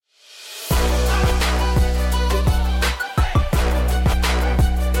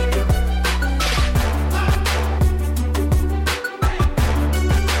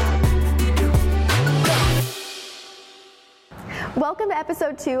to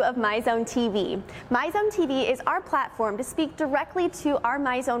episode 2 of MyZone TV. MyZone TV is our platform to speak directly to our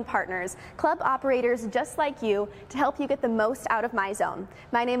MyZone partners, club operators just like you, to help you get the most out of MyZone.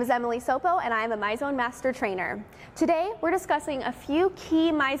 My name is Emily Sopo and I am a MyZone Master Trainer. Today we're discussing a few key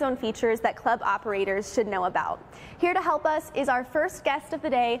MyZone features that club operators should know about. Here to help us is our first guest of the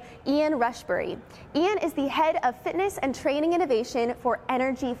day, Ian Rushbury. Ian is the head of fitness and training innovation for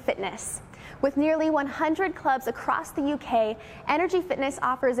Energy Fitness. With nearly 100 clubs across the UK, Energy Fitness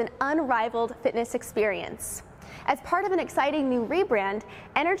offers an unrivaled fitness experience. As part of an exciting new rebrand,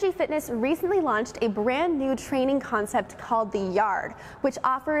 Energy Fitness recently launched a brand new training concept called The Yard, which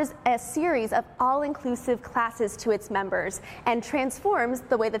offers a series of all-inclusive classes to its members and transforms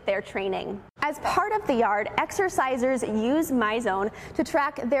the way that they're training. As part of The Yard, exercisers use MyZone to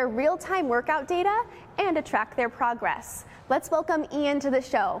track their real-time workout data and to track their progress. Let's welcome Ian to the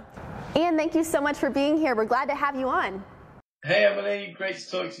show. Ian, thank you so much for being here. We're glad to have you on. Hey Emily, great to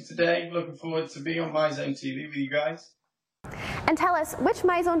talk to you today. Looking forward to being on MyZone TV with you guys. And tell us, which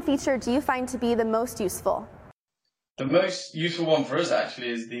MyZone feature do you find to be the most useful? The most useful one for us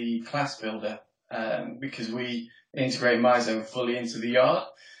actually is the class builder, because we integrate MyZone fully into The Yard.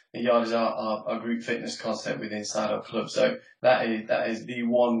 The Yard is our group fitness concept within inside our club, so that is the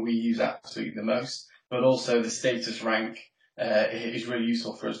one we use absolutely the most. But also the status rank is really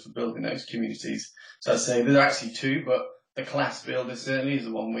useful for us for building those communities. So I'd say there are actually two, but the class builder certainly is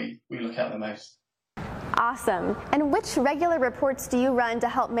the one we look at the most. Awesome. And which regular reports do you run to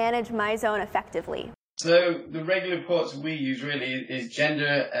help manage MyZone effectively? So the regular reports we use really is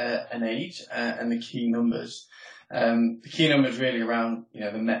gender and age and the key numbers. The key numbers really around the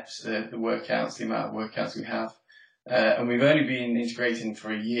MEPs, the workouts, the amount of workouts we have. And we've only been integrating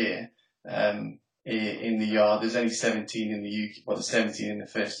for a year in The Yard. There's only 17 in the UK, well, there's 17 in the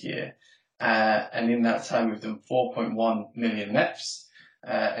first year. And in that time, we've done 4.1 million MEPs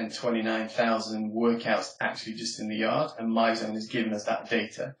and 29,000 workouts actually just in The Yard. And MyZone has given us that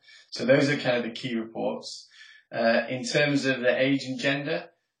data. So those are kind of the key reports. In terms of the age and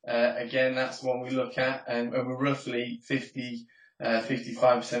gender, again, that's one we look at. And we're roughly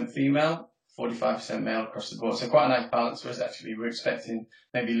 55% female, 45% male across the board. So quite a nice balance for us, actually. We're expecting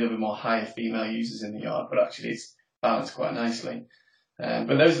maybe a little bit more higher female users in The Yard, but actually it's balanced quite nicely.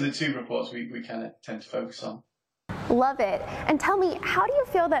 But those are the two reports we kind of tend to focus on. Love it. And tell me, how do you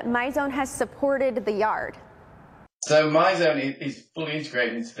feel that MyZone has supported The Yard? So MyZone is fully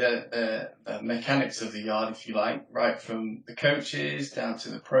integrated into the mechanics of The Yard, if you like, right from the coaches down to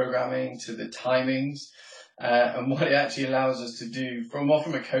the programming to the timings. And what it actually allows us to do, from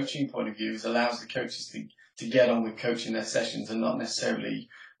a coaching point of view, is allows the coaches to get on with coaching their sessions and not necessarily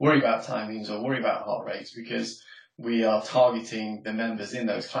worry about timings or worry about heart rates, because we are targeting the members in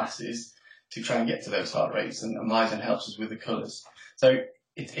those classes to try and get to those heart rates, and MyZone helps us with the colours. So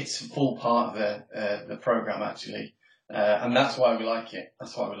it's a full part of the program actually, and that's why we like it.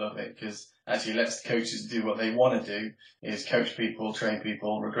 That's why we love it, because actually lets the coaches do what they want to do, is coach people, train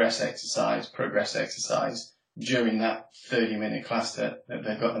people, regress exercise, progress exercise during that 30-minute class that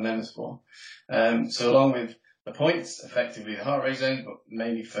they've got the members for. So along with the points, effectively the heart rate zone, but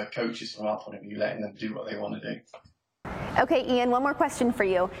mainly for coaches from our point of view, letting them do what they want to do. Okay, Ian, one more question for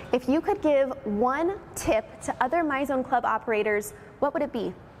you. If you could give one tip to other MyZone club operators, what would it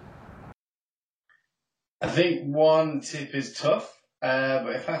be? I think one tip is tough,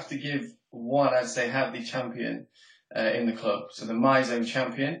 but if I have to give one, I'd say have the champion in the club. So the MyZone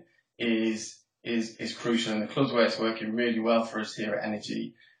champion is crucial, and the clubs where it's working really well for us here at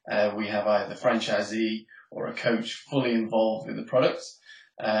Energy. We have either the franchisee or a coach fully involved with the product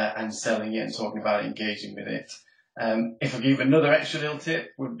and selling it and talking about it, engaging with it. If I give another extra little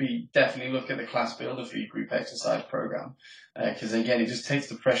tip, would be definitely look at the class builder for your group exercise program, because again, it just takes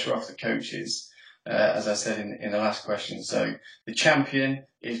the pressure off the coaches, as I said in the last question. So the champion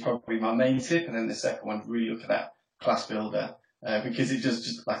is probably my main tip, and then the second one, really look at that class builder, because it does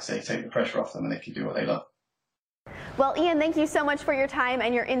just, like I say, take the pressure off them and they can do what they love. Well, Ian, thank you so much for your time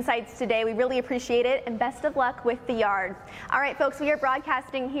and your insights today. We really appreciate it, and best of luck with The Yard. All right, folks, we are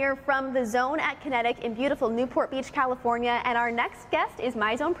broadcasting here from the Zone at Kinetic in beautiful Newport Beach, California, and our next guest is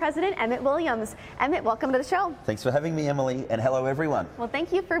MyZone President Emmett Williams. Emmett, welcome to the show. Thanks for having me, Emily, and hello, everyone. Well,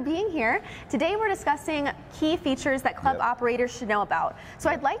 thank you for being here. Today, we're discussing key features that club operators should know about. So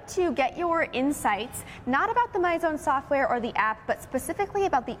I'd like to get your insights, not about the MyZone software or the app, but specifically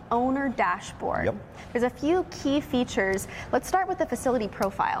about the owner dashboard. There's a few key features. Let's start with the facility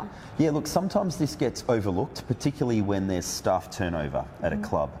profile. Yeah, look, sometimes this gets overlooked, particularly when there's staff turnover at a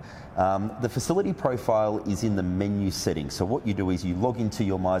club. The facility profile is in the menu settings. So what you do is you log into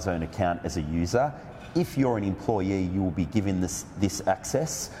your MyZone account as a user, If you're an employee, you will be given this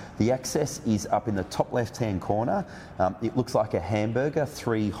access. The access is up in the top left-hand corner. It looks like a hamburger,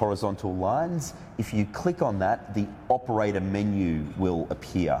 3 horizontal lines. If you click on that, the operator menu will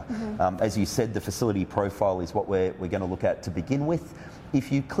appear. As you said, the facility profile is what we're going to look at to begin with.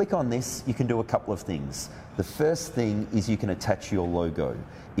 If you click on this, you can do a couple of things. The first thing is you can attach your logo.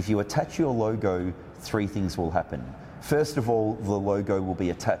 If you attach your logo, 3 things will happen. First of all, the logo will be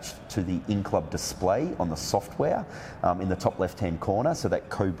attached to the in-club display on the software in the top left-hand corner, so that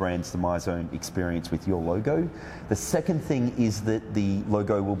co-brands the MyZone experience with your logo. The second thing is that the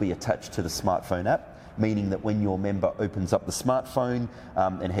logo will be attached to the smartphone app, meaning that when your member opens up the smartphone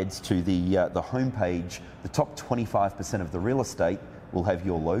and heads to the home page, the top 25% of the real estate will have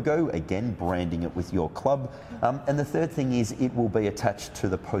your logo, again branding it with your club. And the third thing is it will be attached to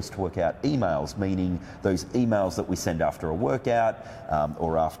the post-workout emails, meaning those emails that we send after a workout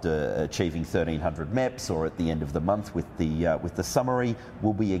or after achieving 1,300 MEPs or at the end of the month with the summary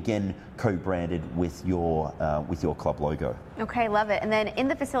will be again co-branded with your club logo. Okay, love it. And then in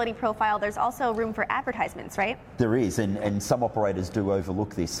the facility profile, there's also room for advertisements, right? There is, and some operators do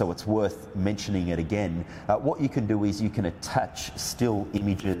overlook this, so it's worth mentioning it again. What you can do is you can attach still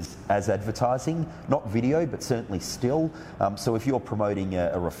images as advertising, not video, but certainly still. So if you're promoting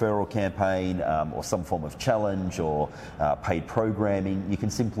a referral campaign or some form of challenge or paid programming, you can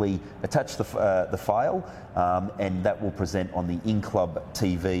simply attach the file and that will present on the in-club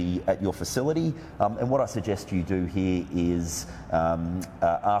TV at your facility. And what I suggest you do here is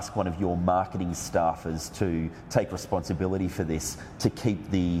ask one of your marketing staffers to take responsibility for this, to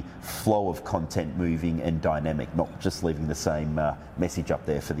keep the flow of content moving and dynamic, not just leaving the same message up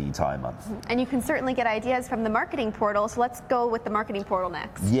there for the entire month. And you can certainly get ideas from the marketing portal, so let's go with the marketing portal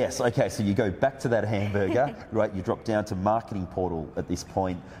next. Yes, okay, so you go back to that hamburger, right, you drop down to marketing portal at this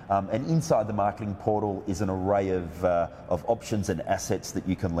point, and inside the marketing portal is an array of options and assets that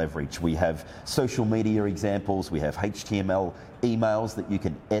you can leverage. We have social media examples, we have HTML emails that you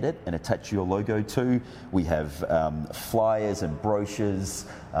can edit and attach your logo to. We have flyers and brochures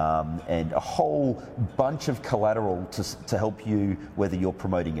and a whole bunch of collateral to help you, whether you're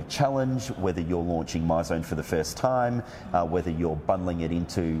promoting a challenge, whether you're launching MyZone for the first time, whether you're bundling it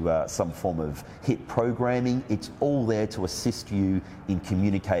into some form of hit programming. It's all there to assist you in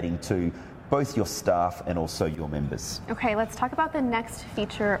communicating to both your staff and also your members. Okay, let's talk about the next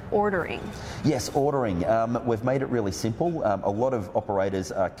feature, ordering. Yes, ordering. We've made it really simple. A lot of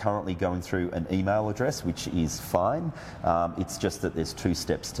operators are currently going through an email address, which is fine. It's just that there's 2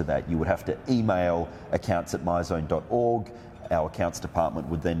 steps to that. You would have to email accounts@myzone.org. Our accounts department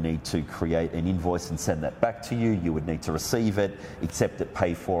would then need to create an invoice and send that back to you. You would need to receive it, accept it,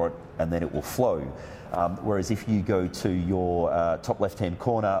 pay for it, and then it will flow. Whereas if you go to your top left-hand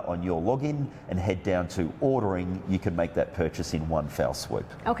corner on your login and head down to ordering, you can make that purchase in one foul swoop.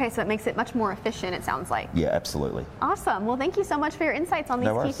 Okay, so it makes it much more efficient, it sounds like. Yeah, absolutely. Awesome. Well, thank you so much for your insights on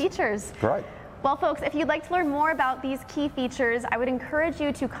these key features. Great. Well, folks, if you'd like to learn more about these key features, I would encourage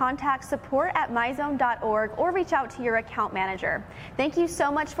you to contact support@myzone.org or reach out to your account manager. Thank you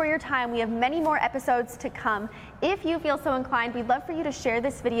so much for your time. We have many more episodes to come. If you feel so inclined, we'd love for you to share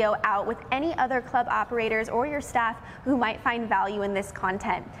this video out with any other club operators or your staff who might find value in this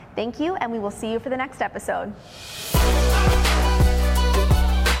content. Thank you, and we will see you for the next episode.